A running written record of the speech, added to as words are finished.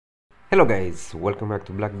Hello guys, welcome back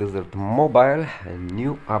to Black Desert Mobile, a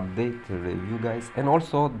new update review guys, and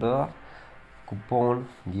also the coupon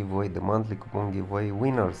giveaway, the monthly coupon giveaway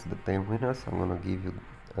winners, the 10 winners. I'm gonna give you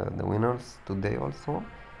the winners today also.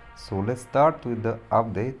 So let's start with the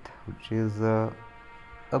update, which is a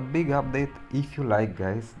big update if you like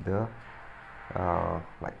guys the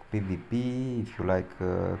like PvP, if you like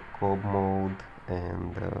co-op mode,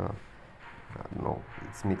 and no,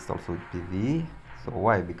 it's mixed also with PvE. So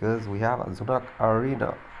why? Because we have Azunak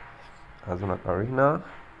Arena,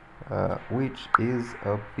 which is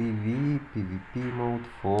a PvP mode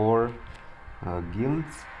for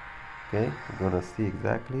guilds. Okay, we're gonna see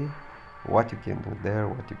exactly what you can do there,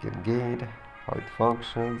 what you can gain, how it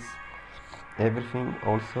functions, everything.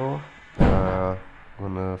 Also,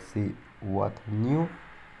 gonna see what new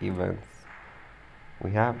events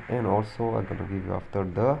we have, and also I'm gonna give you after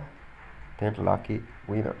the 10 lucky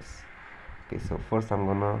winners. Okay, so first I'm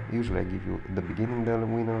gonna usually I give you the beginning the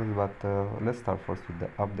winners, but let's start first with the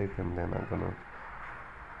update, and then I'm gonna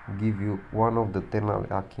give you one of the 10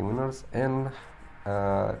 lucky winners, and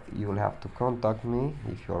you'll have to contact me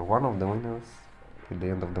if you're one of the winners till the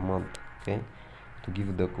end of the month, okay, to give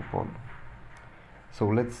you the coupon. So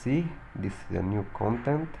let's see, this is a new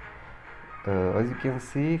content. As you can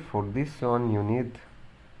see, for this one you need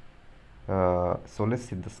so let's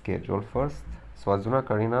see the schedule first. So Azunak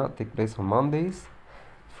Arena take place on Mondays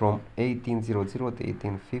from 18:00 to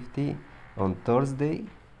 18:50, on Thursday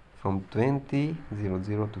from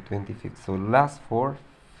 20:00 to 20:50. So last for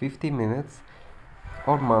 50 minutes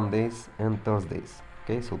on Mondays and Thursdays.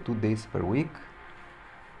 Okay, so 2 days per week.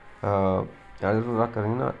 Azunak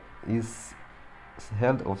Arena is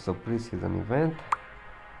held as a pre-season event,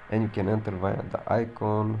 and you can enter via the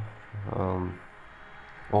icon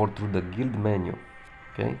or through the guild menu.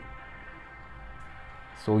 Okay,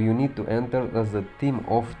 so you need to enter as a team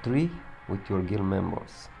of 3 with your guild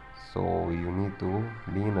members. So you need to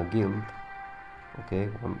be in a guild. Okay,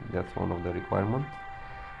 that's one of the requirements.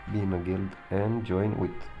 Be in a guild and join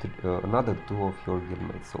with another 2 of your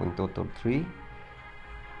guildmates. So in total 3.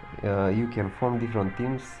 You can form different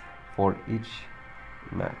teams for each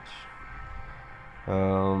match.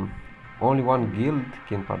 Only one guild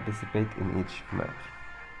can participate in each match.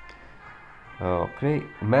 Okay,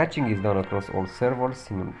 matching is done across all servers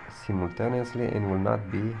simultaneously and will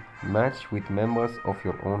not be matched with members of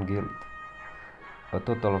your own guild. A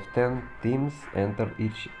total of 10 teams enter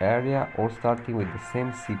each area, all starting with the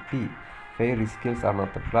same CP. Fairy skills are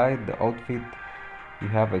not applied. The outfit you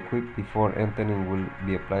have equipped before entering will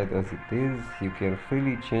be applied as it is. You can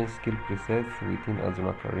freely change skill presets within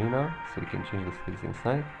Azunak Arena, so you can change the skills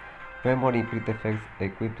inside. Memory input effects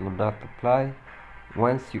equipped will not apply.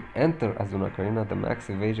 Once you enter Azunak Arena, the max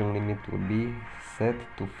evasion limit will be set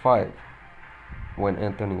to 5. When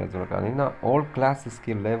entering Azunak Arena, all classes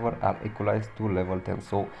skill level are equalized to level 10.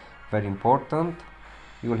 So very important,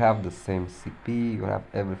 you will have the same CP, you have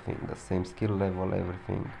everything, the same skill level,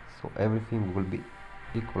 everything. So everything will be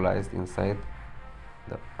equalized inside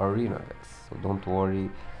the arena, guys. So don't worry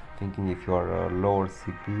thinking if you are a lower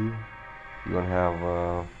CP you will have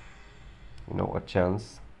a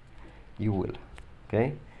chance. You will.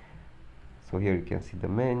 Okay, so here you can see the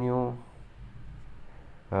menu.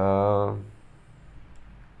 So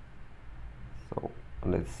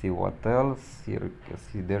let's see what else. Here you can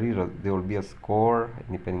see there will be a score, and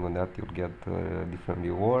depending on that you'll get different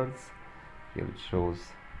rewards. Here it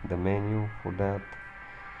shows the menu for that.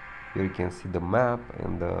 Here you can see the map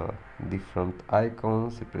and the different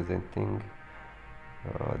icons representing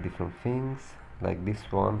different things, like this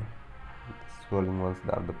one. The swirling ones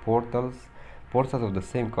that are the portals. Portals of the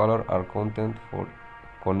same color are content for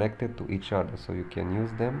connected to each other, so you can use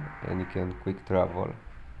them and you can quick travel.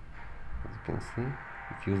 As you can see,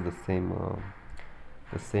 if you use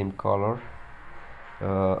the same color.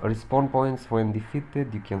 Respawn points: when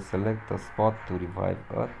defeated, you can select a spot to revive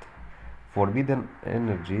at. Forbidden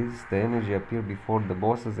energies: the energy appear before the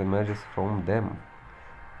bosses emerges from them.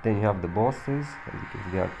 Then you have the bosses, as you can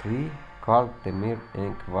see there are 3: Karl, Temir,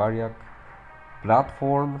 and Kvariak.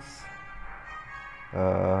 Platforms: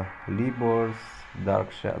 Libor's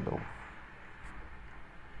Dark Shadow.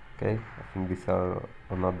 Okay, I think these are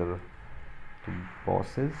another 2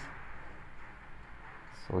 bosses.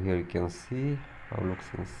 So here you can see how it looks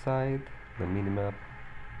inside the minimap.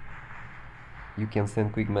 You can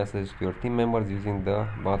send quick message to your team members using the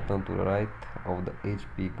button to the right of the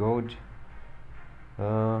HP gauge.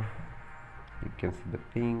 You can see the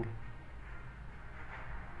ping.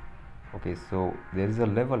 Okay, so there is a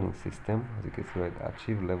leveling system. As you can see, right,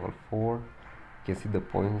 achieve level 4. You can see the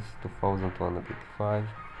points 2285.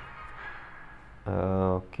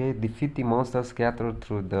 Okay, defeating monsters scattered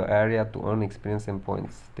through the area to earn experience and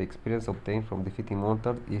points. The experience obtained from defeating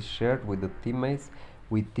monsters is shared with the teammates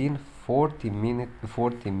within 40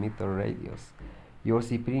 meter radius. Your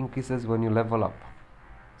CP increases when you level up.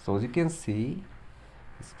 So as you can see,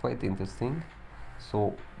 it's quite interesting.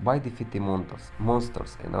 So by defeating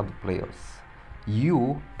monsters and other players,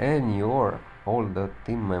 you and your all the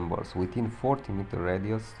team members within 40 meter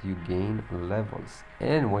radius, you gain levels,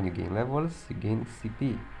 and when you gain levels you gain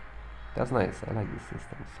CP. That's nice, I like this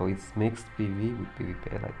system. So it's mixed PV with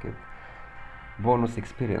PvP, I like it. Bonus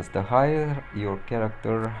experience: the higher your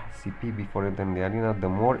character CP before entering the arena, the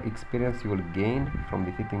more experience you will gain from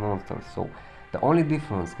defeating monsters. So the only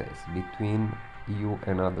difference, guys, between you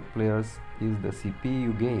and other players is the CP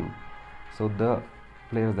you gain. So the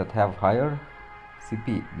players that have higher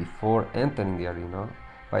CP before entering the arena,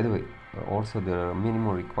 by the way, also the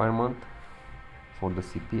minimum requirement for the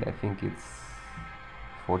CP, I think it's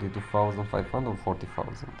 42,500 or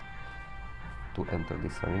 40,000 to enter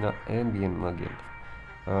this arena and be in a guild.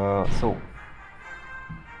 So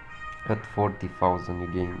at 40,000 you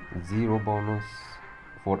gain 0 bonus.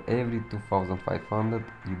 For every 2,500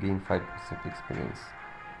 you gain 5% experience.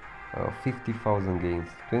 50,000 gains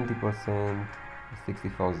 20%,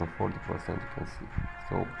 60,000 40%, you can see.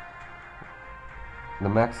 So the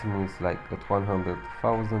maximum is like at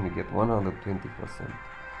 100,000 you get 120%.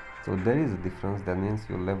 So there is a difference. That means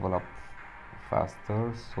you level up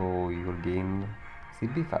faster, so you'll gain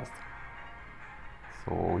CP faster.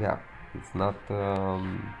 So yeah, it's not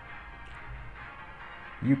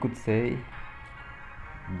you could say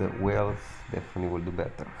the whales definitely will do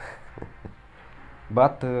better.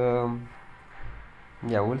 But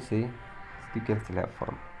yeah, we'll see. You can still have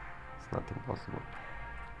fun, it's not impossible.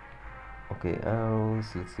 Okay,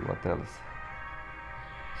 let's see what else.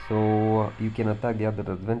 So you can attack the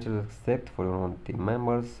other adventurers except for your own team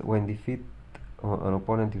members. When defeat an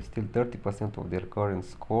opponent, you steal 30% of their current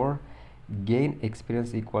score, gain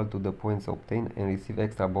experience equal to the points obtained, and receive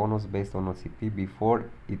extra bonus based on OCP before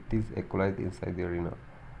it is equalized inside the arena.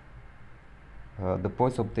 The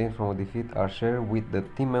points obtained from a defeat are shared with the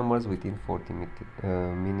team members within 40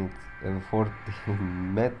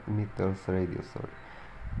 meters radius. Sorry.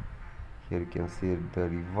 Here you can see the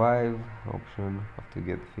revive option after you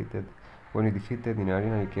get defeated. When you're defeated in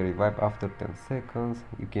arena, you can revive after 10 seconds.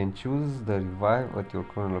 You can choose the revive at your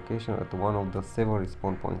current location at one of the 7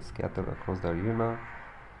 respawn points scattered across the arena.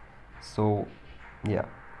 So yeah,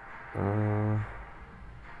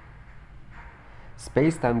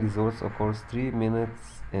 space-time resource occurs 3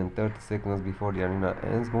 minutes and 30 seconds before the arena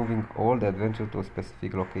ends, moving all the adventure to a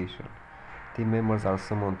specific location. Team members are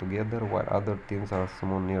summoned together while other teams are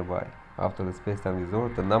summoned nearby. After the space-time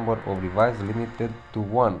resort, the number of revives is limited to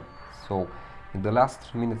 1. So in the last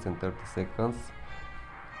 3 minutes and 30 seconds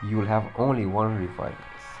you will have only 1 revive.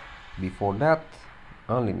 Before that,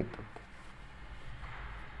 unlimited.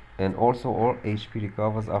 And also all HP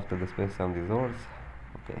recovers after the space-time resorts.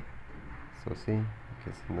 Okay, so see, you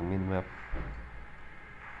can see in the min-map.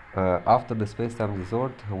 After the space-time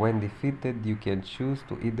resort, when defeated, you can choose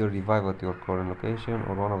to either revive at your current location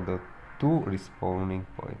or one of the 2 respawning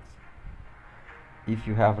points. If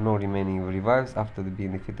you have no remaining revives after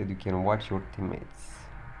being defeated, you can watch your teammates.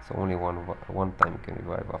 So only one time you can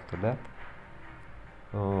revive after that.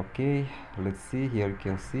 Okay, let's see. Here you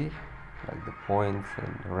can see like the points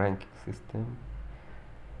and ranking system.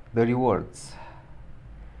 The rewards.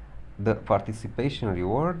 The participation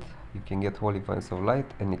reward, you can get Holy Vines of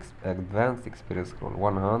Light and advanced experience scroll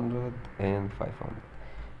 100 and 500.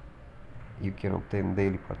 You can obtain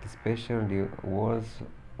daily participation rewards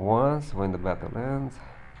once when the battle ends.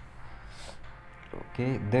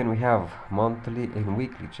 Okay, then we have monthly and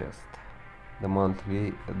weekly chest.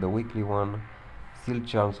 The weekly one, Seal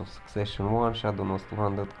Charms of Succession 1, Shadow Nose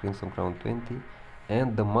 200, Crimson Crown 20,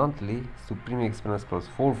 and the monthly Supreme Experience plus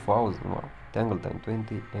 4000, wow, Tangle Time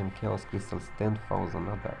 20, and Chaos Crystals 10,000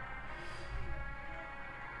 other.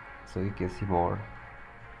 So you can see more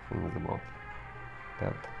things about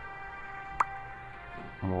that.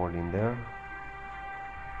 More in there.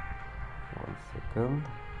 1 second.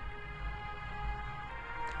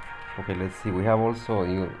 Okay, let's see. We have also,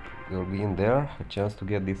 you'll be in there, a chance to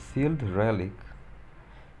get this sealed relic.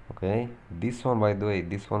 Okay, this one, by the way,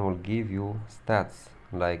 this one will give you stats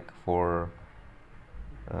like for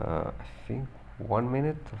I think 1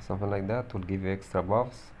 minute or something like that. Will give you extra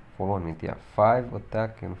buffs for 1 minute. Yeah, 5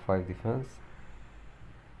 attack and 5 defense.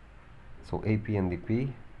 So AP and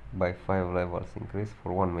DP by 5 levels increase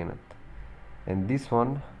for 1 minute. And this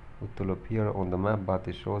one will appear on the map, but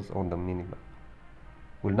it shows on the minimap.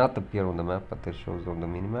 Will not appear on the map, but it shows on the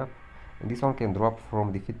minimap. and this one can drop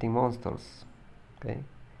from defeating monsters. Okay,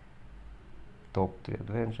 top 3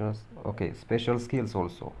 adventures. Okay, special skills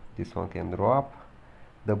also, this one can drop.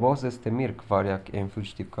 The bosses Temir, Kvariak and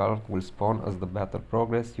Fugitive Kalk will spawn as the battle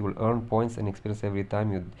progresses. You will earn points and experience every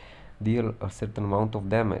time you deal a certain amount of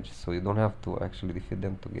damage, so you don't have to actually defeat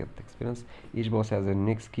them to get experience. Each boss has a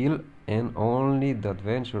unique skill, and only the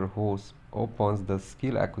adventurer who opens the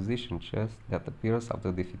skill acquisition chest that appears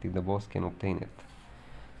after defeating the boss can obtain it.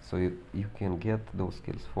 So you can get those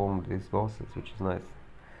skills from these bosses, which is nice.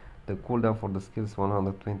 The cooldown for the skills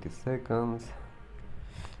 120 seconds.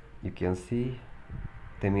 You can see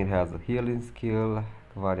Temir has a healing skill,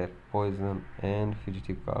 Kvariak poison, and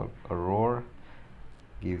Fugitive Kalk a roar.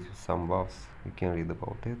 Gives you some buffs, you can read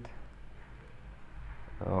about it.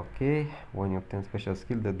 Okay, when you obtain special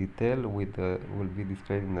skill, the detail will be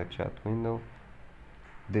displayed in the chat window.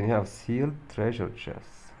 Then you have sealed treasure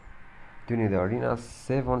chests. During the arena,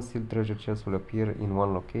 7 sealed treasure chests will appear in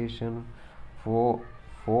one location. Four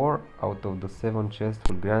out of the 7 chests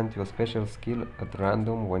will grant you a special skill at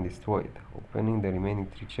random when destroyed. Opening the remaining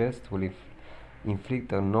 3 chests will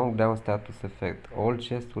inflict a knockdown status effect. All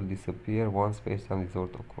chests will disappear once space-time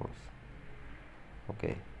resort occurs.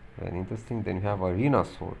 Okay, very interesting. Then you have arena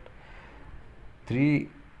sword. There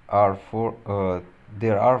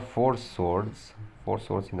are 4 swords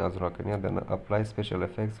in Azure Arcania that apply special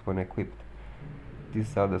effects when equipped.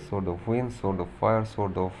 These are the Sword of Wind, Sword of Fire,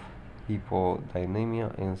 Sword of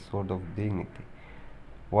Hippodynamia, and Sword of Dignity.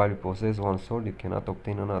 While you possess one sword, you cannot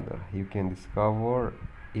obtain another. You can discover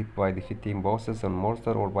it by defeating bosses and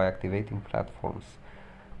monsters or by activating platforms.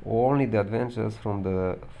 Only the adventurers from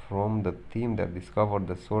the team that discovered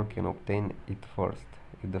the sword can obtain it first.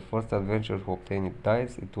 If the first adventurer who obtains it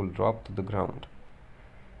dies, it will drop to the ground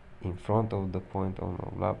in front of the point on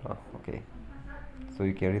blah blah. Okay, so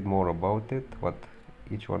you can read more about it, what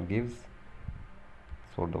each one gives.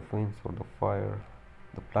 Sword of Wind, Sword of Fire,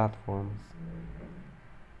 the platforms.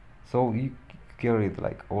 So you can read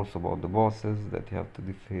like also about the bosses that you have to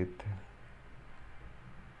defeat.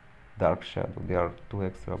 Dark Shadow, there are 2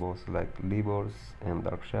 extra bosses like Libors and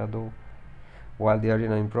Dark Shadow. While the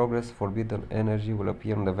arena in progress, forbidden energy will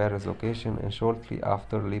appear in the various locations, and shortly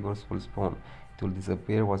after, Libors will spawn. It will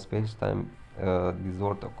disappear once space-time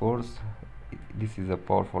resort occurs. This is a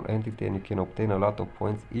powerful entity, and you can obtain a lot of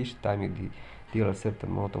points each time you deal a certain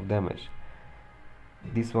amount of damage.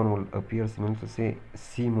 This one will appear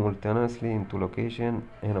simultaneously in 2 locations,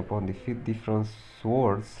 and upon defeat, different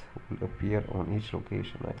swords will appear on each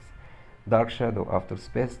location. Nice. Dark Shadow. After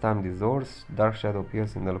space-time dissolves, Dark Shadow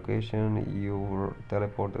appears in the location you were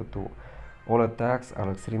teleported to. All attacks are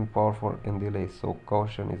extremely powerful and delayed, so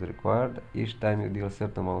caution is required. Each time you deal a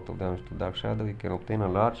certain amount of damage to Dark Shadow, you can obtain a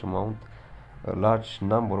large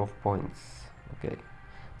number of points. Okay,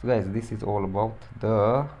 so guys, this is all about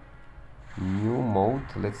the new mode.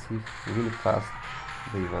 Let's see really fast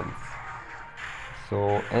the events.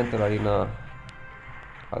 So enter arena,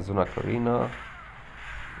 Azunak Arena.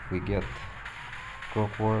 We get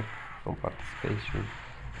clockwork from participation,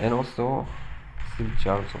 and also Sealed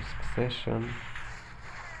Charms of Succession,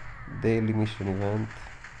 daily mission event.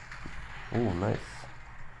 Oh, nice,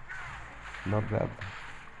 not bad.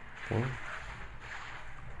 Okay,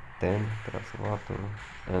 10 terrace water,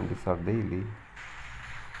 and these are daily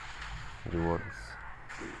rewards.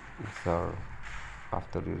 These are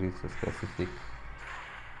after you reach a specific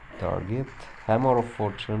target. Hammer of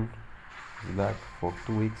Fortune is back for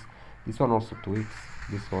 2 weeks. This one also 2 weeks.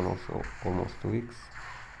 This one also almost 2 weeks.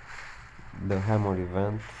 The hammer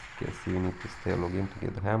event, you can see you need to stay logged in to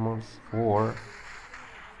get the hammers for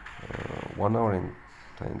 1 hour and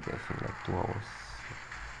 20, I think, like 2 hours.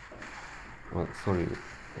 Well, sorry,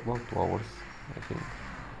 about 2 hours, I think,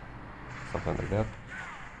 something like that.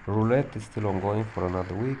 Roulette is still ongoing for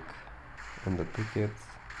another week, and the tickets.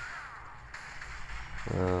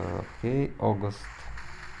 Okay, August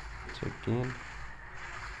check-in.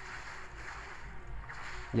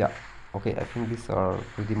 Yeah, okay, I think these are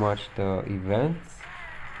pretty much the events.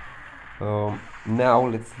 Now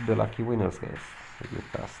let's see the lucky winners, guys. Really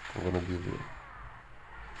fast, I'm gonna give you.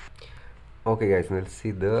 Okay guys, let's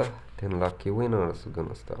see the 10 lucky winners. We're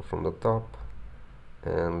gonna start from the top,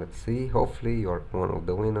 and let's see, hopefully you are one of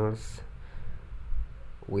the winners.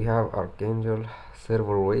 We have Archangel.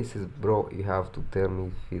 Several races, bro. You have to tell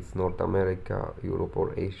me if it's North America, Europe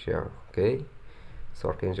or Asia. Okay, so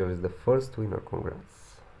Archangel is the first winner.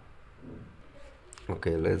 Congrats.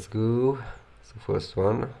 Okay, let's go. So first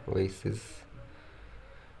one, races,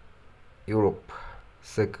 Europe.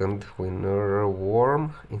 Second winner,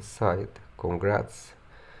 Warm Inside. Congrats.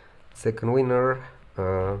 Second winner.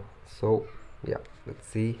 So yeah, Let's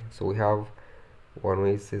see. So we have one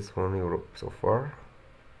Oasis, one Europe so far.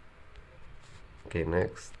 Okay,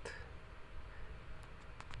 next.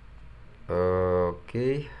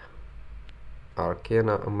 Okay,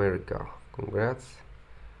 Arcana America, congrats.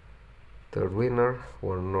 Third winner,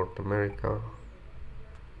 one North America.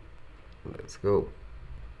 Let's go.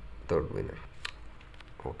 Third winner.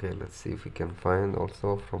 Okay, let's see if we can find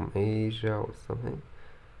also from Asia or something.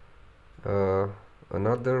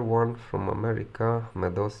 Another one from America,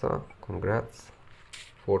 Medusa, congrats.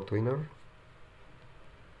 Fourth winner.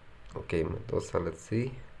 Okay, Medusa, let's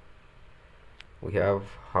see. We have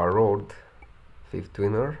Harold, fifth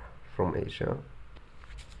winner from Asia.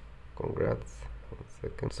 Congrats. 1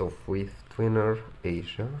 second. So fifth winner,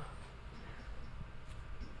 Asia.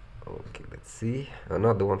 Okay, let's see.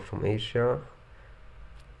 Another one from Asia.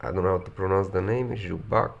 I don't know how to pronounce the name.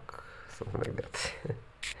 Jubak, something like that.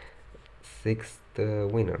 Sixth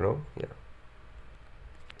winner, no? Yeah.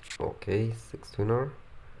 Okay, sixth winner.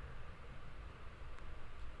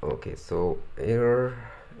 Okay, so here,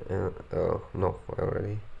 no, I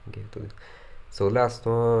already gave to this. So last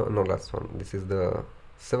one, no, last one. This is the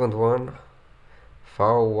seventh one.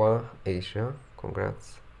 Fawa Asia,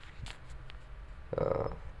 congrats.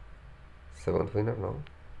 Seventh winner, no?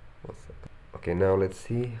 1 second. Okay, now let's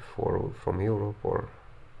see for from Europe or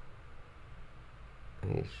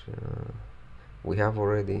Asia. We have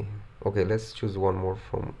already. Okay, let's choose one more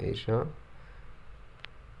from Asia.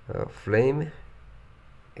 Flame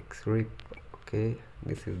X-Rip. Okay,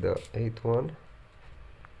 this is the eighth one.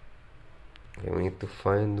 Okay, we need to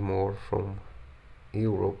find more from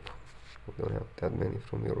Europe. We don't have that many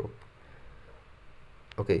from Europe.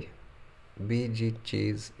 Okay, BG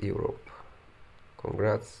Cheese Europe.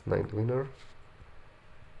 Congrats, ninth winner.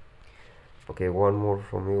 Okay, one more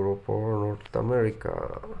from Europe or North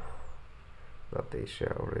America. Not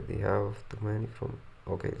Asia, I already have too many from.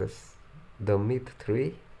 Okay, let's. The Meat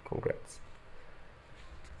 3. Congrats.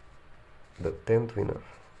 The 10th winner.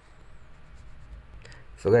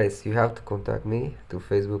 So guys, you have to contact me to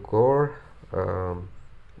Facebook or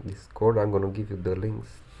Discord. I'm gonna give you the links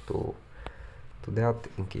to that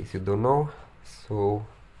in case you don't know. So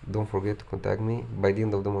don't forget to contact me. By the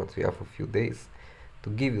end of the month we have a few days to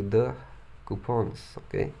give you the coupons.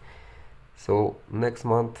 Okay, so next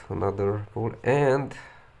month another pool, and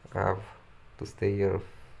I have to stay here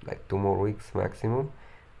like 2 more weeks maximum.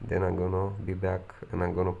 Then I'm gonna be back and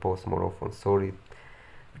I'm gonna post more often. Sorry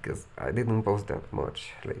because I didn't post that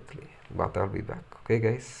much lately, but I'll be back. Okay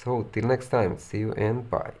guys, so till next time, see you and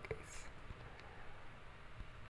bye.